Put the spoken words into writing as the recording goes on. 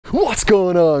What's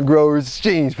going on, growers? It's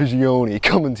James Prigioni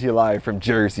coming to you live from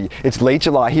Jersey. It's late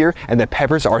July here and the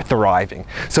peppers are thriving.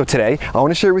 So today I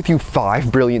want to share with you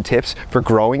 5 brilliant tips for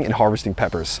growing and harvesting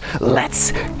peppers.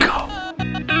 Let's go!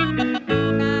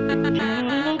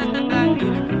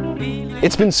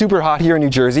 It's been super hot here in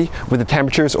New Jersey with the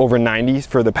temperatures over 90s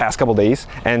for the past couple days,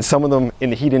 and some of them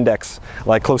in the heat index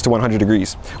like close to 100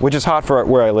 degrees, which is hot for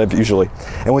where I live usually.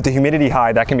 And with the humidity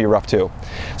high, that can be rough too.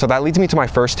 So that leads me to my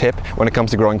first tip when it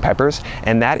comes to growing peppers,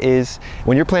 and that is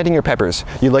when you're planting your peppers,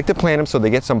 you like to plant them so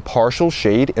they get some partial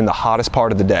shade in the hottest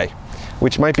part of the day,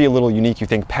 which might be a little unique. You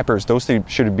think peppers, those two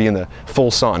should be in the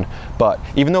full sun. But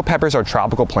even though peppers are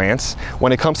tropical plants,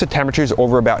 when it comes to temperatures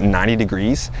over about 90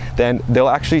 degrees, then they'll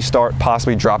actually start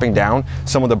possibly dropping down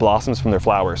some of the blossoms from their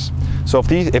flowers. So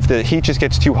if the heat just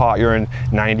gets too hot, you're in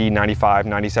 90, 95,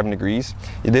 97 degrees,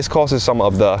 this causes some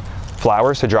of the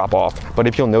flowers to drop off. But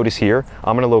if you'll notice here,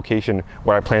 I'm in a location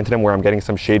where I planted them where I'm getting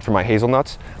some shade from my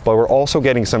hazelnuts, but we're also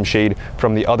getting some shade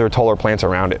from the other taller plants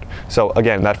around it. So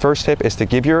again, that first tip is to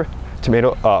give your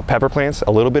pepper plants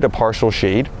a little bit of partial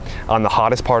shade on the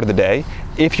hottest part of the day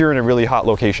if you're in a really hot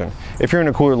location. If you're in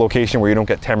a cooler location where you don't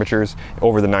get temperatures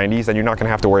over the 90s, then you're not gonna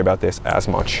have to worry about this as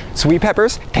much. Sweet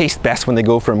peppers taste best when they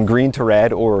go from green to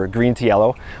red or green to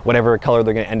yellow, whatever color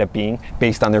they're gonna end up being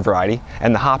based on their variety.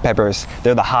 And the hot peppers,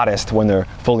 they're the hottest when they're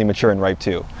fully mature and ripe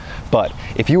too. But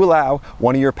if you allow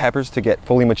one of your peppers to get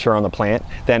fully mature on the plant,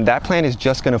 then that plant is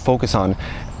just gonna focus on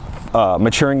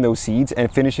maturing those seeds and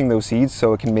finishing those seeds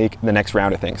so it can make the next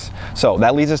round of things. So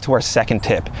that leads us to our second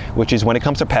tip, which is when it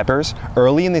comes to peppers,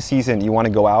 early in the season you want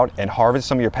to go out and harvest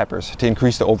some of your peppers to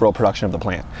increase the overall production of the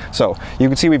plant. So you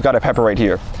can see we've got a pepper right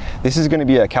here. This is going to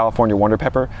be a California Wonder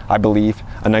Pepper, I believe,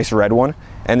 a nice red one,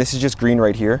 and this is just green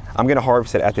right here. I'm going to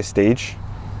harvest it at this stage,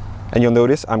 and you'll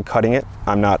notice I'm cutting it.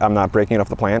 I'm not breaking it off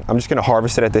the plant. I'm just going to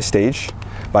harvest it at this stage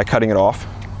by cutting it off.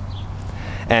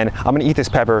 And I'm gonna eat this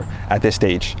pepper at this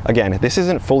stage. Again, this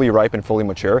isn't fully ripe and fully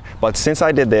mature, but since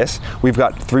I did this, we've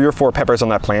got 3 or 4 peppers on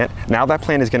that plant. Now that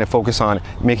plant is gonna focus on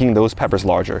making those peppers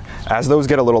larger. As those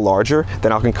get a little larger,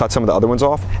 then I can cut some of the other ones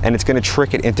off, and it's gonna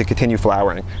trick it into continue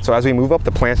flowering. So as we move up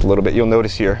the plant a little bit, you'll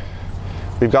notice here,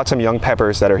 we've got some young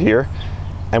peppers that are here,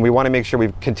 and we wanna make sure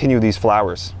we continue these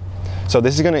flowers. So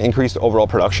this is gonna increase the overall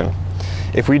production.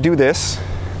 If we do this,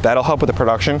 that'll help with the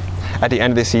production at the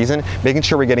end of the season, making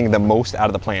sure we're getting the most out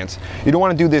of the plants. You don't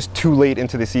want to do this too late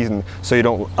into the season so you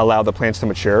don't allow the plants to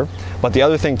mature. But the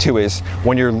other thing too is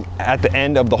when you're at the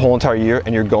end of the whole entire year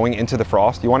and you're going into the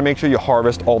frost, you want to make sure you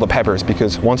harvest all the peppers,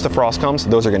 because once the frost comes,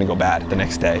 those are going to go bad the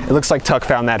next day. It looks like Tuck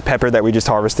found that pepper that we just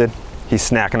harvested. He's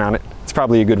snacking on it. It's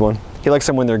probably a good one. He likes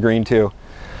them when they're green too.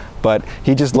 But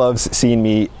he just loves seeing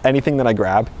me, anything that I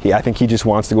grab, I think he just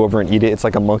wants to go over and eat it. It's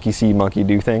like a monkey see, monkey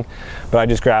do thing. But I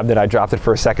just grabbed it, I dropped it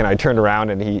for a second, I turned around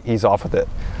and he's off with it.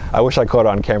 I wish I caught it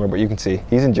on camera, but you can see,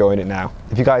 he's enjoying it now.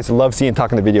 If you guys love seeing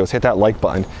Tuck in the videos, hit that like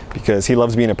button, because he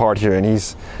loves being a part here and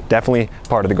he's definitely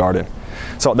part of the garden.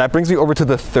 So that brings me over to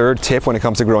the third tip when it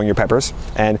comes to growing your peppers.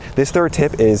 And this third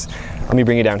tip is, let me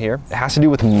bring it down here. It has to do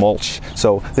with mulch.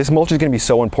 So this mulch is going to be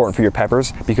so important for your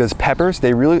peppers, because peppers,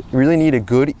 they really need a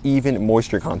good, even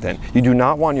moisture content. You do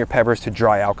not want your peppers to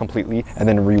dry out completely and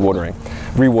then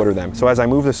rewater them. So as I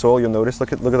move the soil, you'll notice,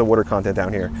 look at the water content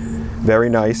down here. Very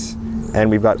nice. And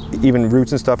we've got even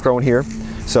roots and stuff growing here.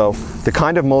 So the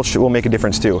kind of mulch will make a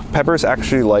difference too. Peppers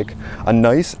actually like a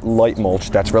nice light mulch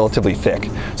that's relatively thick.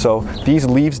 So these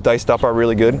leaves diced up are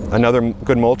really good. Another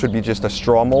good mulch would be just a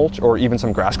straw mulch, or even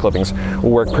some grass clippings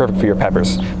will work perfect for your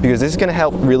peppers, because this is going to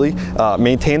help really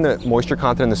maintain the moisture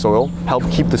content in the soil, help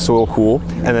keep the soil cool,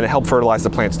 and then help fertilize the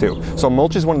plants too. So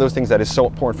mulch is one of those things that is so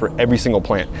important for every single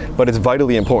plant, but it's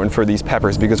vitally important for these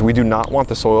peppers because we do not want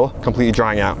the soil completely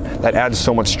drying out. That adds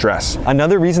so much stress.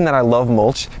 Another reason that I love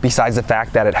mulch, besides the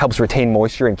fact that it helps retain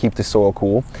moisture and keep the soil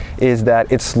cool, is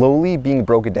that it's slowly being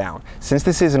broken down. Since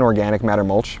this is an organic matter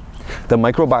mulch, the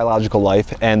microbiological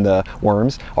life and the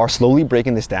worms are slowly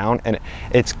breaking this down, and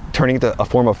it's turning into a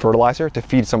form of fertilizer to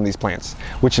feed some of these plants,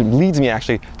 which leads me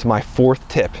actually to my fourth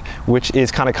tip, which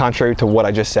is kind of contrary to what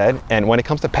I just said. And when it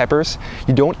comes to peppers,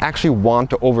 you don't actually want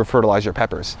to over fertilize your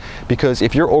peppers, because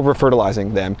if you're over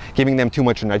fertilizing them, giving them too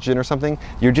much nitrogen or something,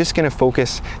 you're just going to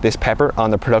focus this pepper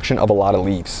on the production of a lot of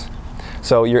leaves.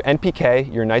 So your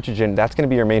NPK, your nitrogen, that's going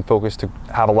to be your main focus to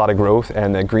have a lot of growth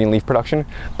and the green leaf production.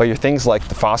 But your things like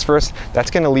the phosphorus,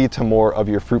 that's going to lead to more of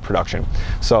your fruit production.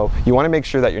 So you want to make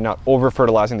sure that you're not over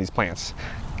fertilizing these plants.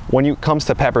 When it comes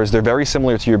to peppers, they're very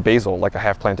similar to your basil, like I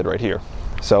have planted right here.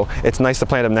 So it's nice to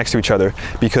plant them next to each other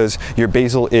because your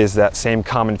basil is that same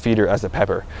common feeder as the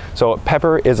pepper. So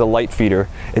pepper is a light feeder.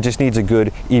 It just needs a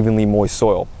good, evenly moist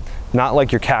soil. not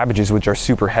like your cabbages, which are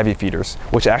super heavy feeders,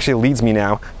 which actually leads me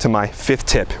now to my 5th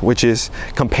tip, which is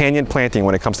companion planting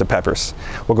when it comes to peppers.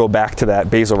 We'll go back to that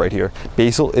basil right here.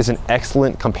 Basil is an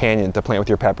excellent companion to plant with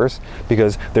your peppers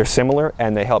because they're similar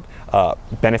and they help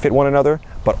benefit one another,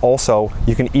 but also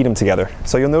you can eat them together.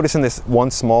 So you'll notice in this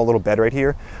one small little bed right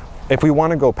here, if we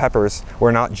want to grow peppers,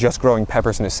 we're not just growing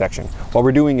peppers in this section. What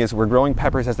we're doing is we're growing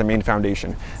peppers as the main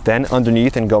foundation. Then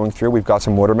underneath and going through, we've got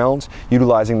some watermelons,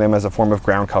 utilizing them as a form of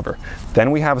ground cover.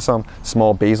 Then we have some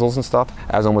small basils and stuff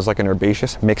as almost like an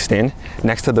herbaceous mixed in.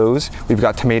 Next to those, we've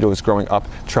got tomatoes growing up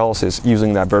trellises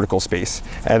using that vertical space.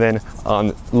 And then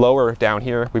on lower down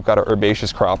here, we've got our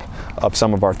herbaceous crop of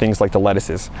some of our things like the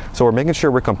lettuces. So we're making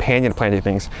sure we're companion planting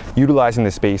things, utilizing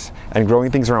the space and growing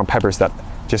things around peppers that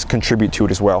just contribute to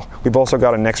it as well. We've also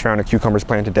got a next round of cucumbers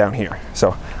planted down here.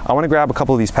 So I want to grab a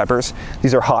couple of these peppers.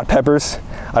 These are hot peppers.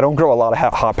 I don't grow a lot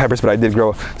of hot peppers, but I did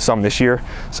grow some this year.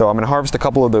 So I'm going to harvest a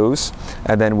couple of those,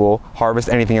 and then we'll harvest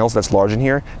anything else that's large in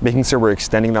here, making sure we're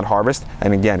extending that harvest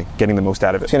and again, getting the most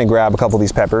out of it. I'm going to grab a couple of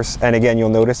these peppers. And again, you'll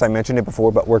notice I mentioned it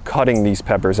before, but we're cutting these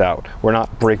peppers out. We're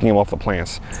not breaking them off the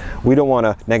plants. We don't want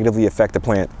to negatively affect the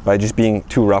plant by just being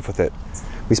too rough with it.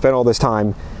 We spent all this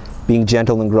time being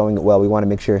gentle and growing it well. We want to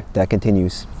make sure that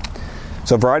continues.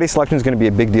 So variety selection is going to be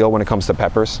a big deal when it comes to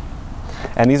peppers.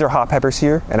 And these are hot peppers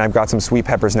here, and I've got some sweet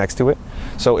peppers next to it.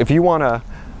 So if you want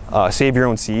to save your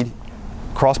own seed,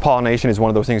 cross-pollination is one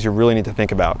of those things you really need to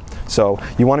think about. So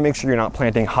you want to make sure you're not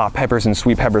planting hot peppers and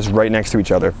sweet peppers right next to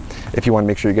each other if you want to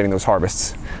make sure you're getting those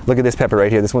harvests. Look at this pepper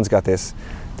right here. This one's got these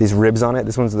ribs on it.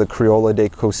 This one's the Criolla de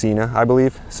Cocina, I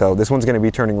believe. So this one's going to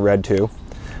be turning red too.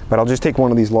 But I'll just take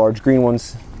one of these large green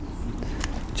ones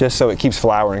just so it keeps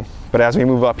flowering. But as we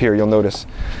move up here, you'll notice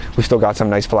we've still got some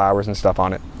nice flowers and stuff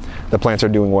on it. The plants are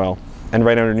doing well. And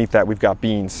right underneath that, we've got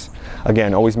beans.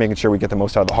 Again, always making sure we get the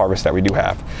most out of the harvest that we do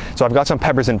have. So I've got some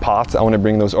peppers in pots. I want to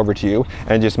bring those over to you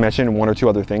and just mention one or two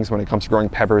other things when it comes to growing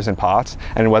peppers in pots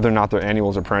and whether or not they're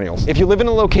annuals or perennials. If you live in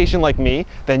a location like me,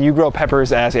 then you grow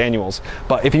peppers as annuals.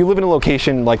 But if you live in a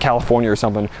location like California or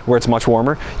something where it's much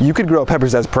warmer, you could grow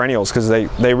peppers as perennials because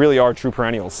they really are true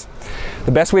perennials.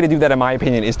 The best way to do that, in my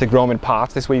opinion, is to grow them in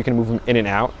pots. This way you can move them in and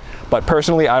out. But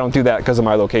personally, I don't do that because of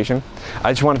my location.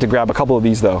 I just wanted to grab a couple of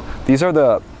these though. These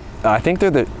are I think they're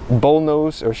the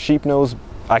bull-nose or sheep-nose.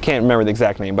 I can't remember the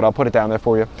exact name, but I'll put it down there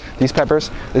for you. These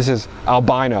peppers, this is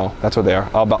albino, that's what they are.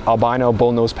 Albino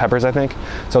bull-nose peppers, I think.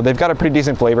 So they've got a pretty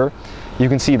decent flavor. You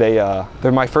can see they're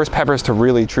my first peppers to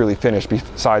really truly finish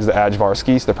besides the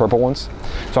Ajvarskis, the purple ones.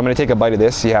 So I'm gonna take a bite of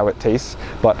this, see how it tastes.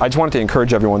 But I just wanted to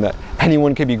encourage everyone that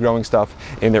anyone could be growing stuff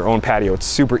in their own patio. It's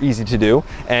super easy to do.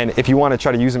 And if you wanna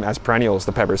try to use them as perennials,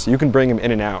 the peppers, you can bring them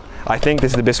in and out. I think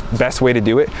this is the best way to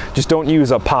do it. Just don't use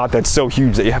a pot that's so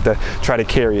huge that you have to try to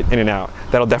carry it in and out.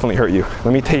 That'll definitely hurt you.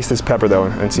 Let me taste this pepper though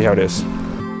and see how it is.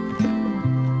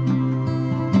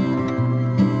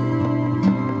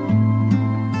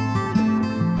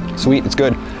 Sweet, it's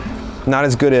good. Not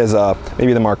as good as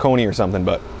maybe the Marconi or something,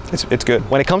 but it's good.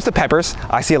 When it comes to peppers,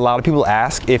 I see a lot of people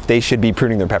ask if they should be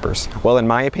pruning their peppers. Well, in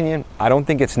my opinion, I don't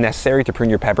think it's necessary to prune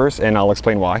your peppers, and I'll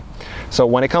explain why. So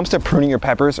when it comes to pruning your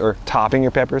peppers or topping your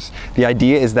peppers, the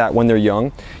idea is that when they're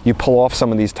young, you pull off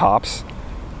some of these tops,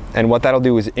 and what that'll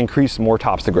do is increase more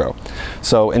tops to grow.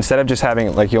 So instead of just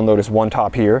having, like you'll notice one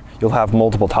top here, you'll have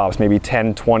multiple tops, maybe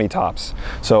 10, 20 tops.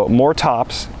 So more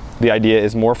tops, the idea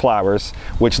is more flowers,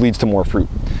 which leads to more fruit,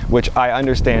 which I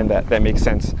understand that makes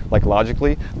sense like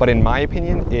logically, but in my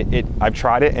opinion, I've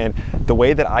tried it, and the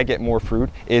way that I get more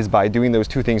fruit is by doing those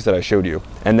two things that I showed you.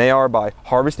 And they are by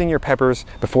harvesting your peppers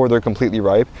before they're completely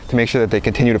ripe to make sure that they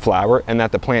continue to flower and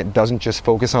that the plant doesn't just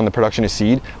focus on the production of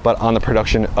seed, but on the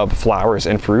production of flowers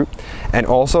and fruit. And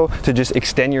also to just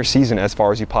extend your season as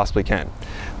far as you possibly can.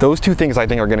 Those two things I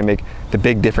think are gonna make the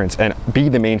big difference and be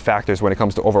the main factors when it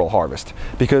comes to overall harvest.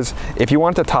 Because if you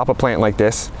want to top a plant like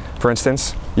this, for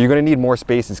instance, you're gonna need more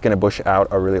space. It's gonna bush out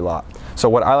a really lot. So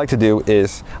what I like to do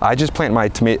is I just plant my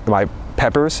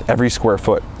peppers every square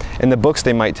foot. In the books,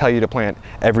 they might tell you to plant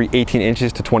every 18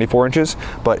 inches to 24 inches,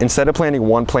 but instead of planting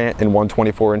one plant in one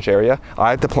 24-inch area,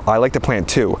 I like to plant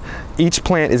two. Each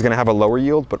plant is gonna have a lower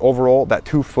yield, but overall, that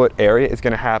 2-foot area is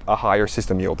gonna have a higher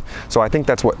system yield. So I think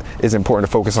that's what is important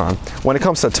to focus on. When it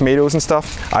comes to tomatoes and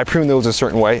stuff, I prune those a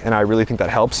certain way, and I really think that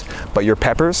helps. But your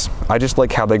peppers, I just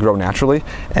like how they grow naturally,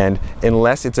 and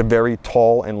unless it's a very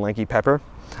tall and lanky pepper,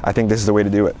 I think this is the way to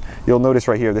do it. You'll notice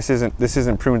right here, this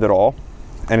isn't pruned at all.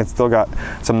 and it's still got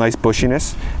some nice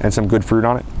bushiness and some good fruit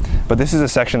on it. But this is a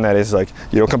section that is like,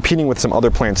 you know, competing with some other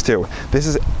plants too. This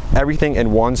is everything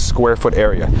in 1 square foot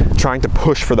area, trying to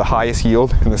push for the highest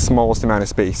yield in the smallest amount of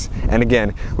space. And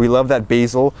again, we love that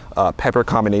basil pepper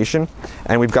combination.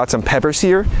 And we've got some peppers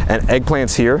here and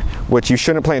eggplants here, which you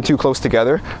shouldn't plant too close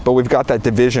together, but we've got that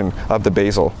division of the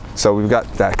basil. So we've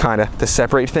got that kind of to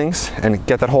separate things and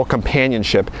get that whole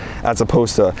companionship, as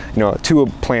opposed to, you know, 2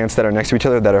 plants that are next to each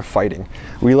other that are fighting.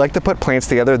 We like to put plants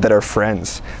together that are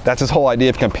friends. That's this whole idea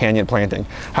of companion planting.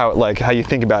 How you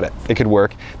think about it, it could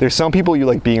work. There's some people you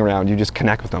like being around, you just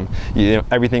connect with them. You know,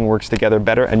 everything works together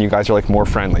better and you guys are like more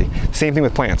friendly. Same thing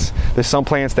with plants. There's some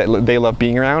plants that they love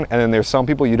being around, and then there's some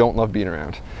people you don't love being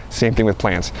around. Same thing with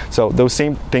plants. So those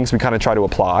same things we kind of try to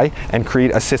apply and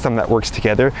create a system that works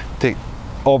together to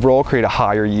overall create a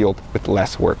higher yield with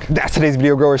less work. That's today's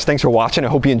video, growers. Thanks for watching. I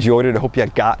hope you enjoyed it. I hope you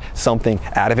got something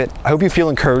out of it. I hope you feel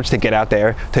encouraged to get out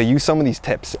there to use some of these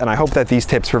tips, and I hope that these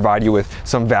tips provide you with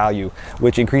some value,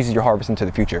 which increases your harvest into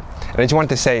the future. And I just wanted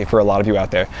to say for a lot of you out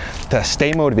there to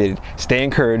stay motivated, stay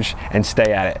encouraged, and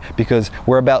stay at it, because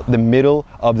we're about the middle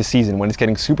of the season when it's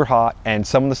getting super hot and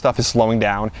some of the stuff is slowing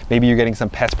down. Maybe you're getting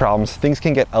some pest problems. Things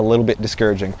can get a little bit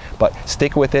discouraging, but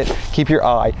stick with it. Keep your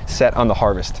eye set on the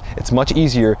harvest. It's much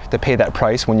easier to pay that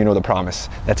price when you know the promise.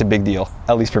 That's a big deal,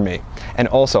 at least for me. And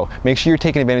also, make sure you're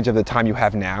taking advantage of the time you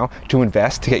have now to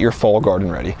invest to get your fall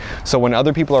garden ready. So when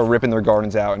other people are ripping their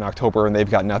gardens out in October and they've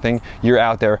got nothing, you're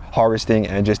out there harvesting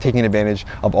and just taking advantage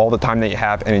of all the time that you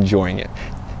have and enjoying it.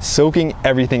 Soaking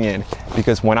everything in,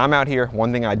 because when I'm out here,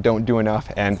 one thing I don't do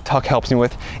enough, and Tuck helps me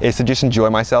with, is to just enjoy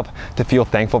myself, to feel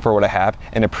thankful for what I have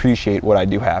and appreciate what I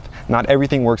do have. Not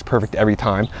everything works perfect every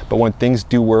time, but when things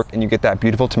do work and you get that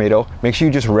beautiful tomato, make sure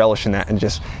you just relish in that and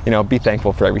just, you know, be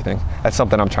thankful for everything. That's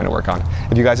something I'm trying to work on.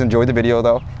 If you guys enjoyed the video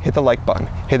though, hit the like button,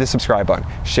 hit the subscribe button,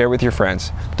 share with your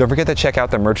friends. Don't forget to check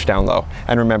out the merch down low.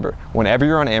 And remember, whenever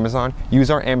you're on Amazon, use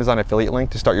our Amazon affiliate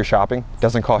link to start your shopping.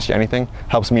 Doesn't cost you anything,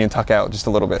 helps me and Tuck out just a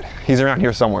little bit. He's around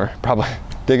here somewhere, probably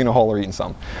digging a hole or eating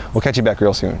some. We'll catch you back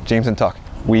real soon. James and Tuck,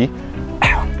 we out.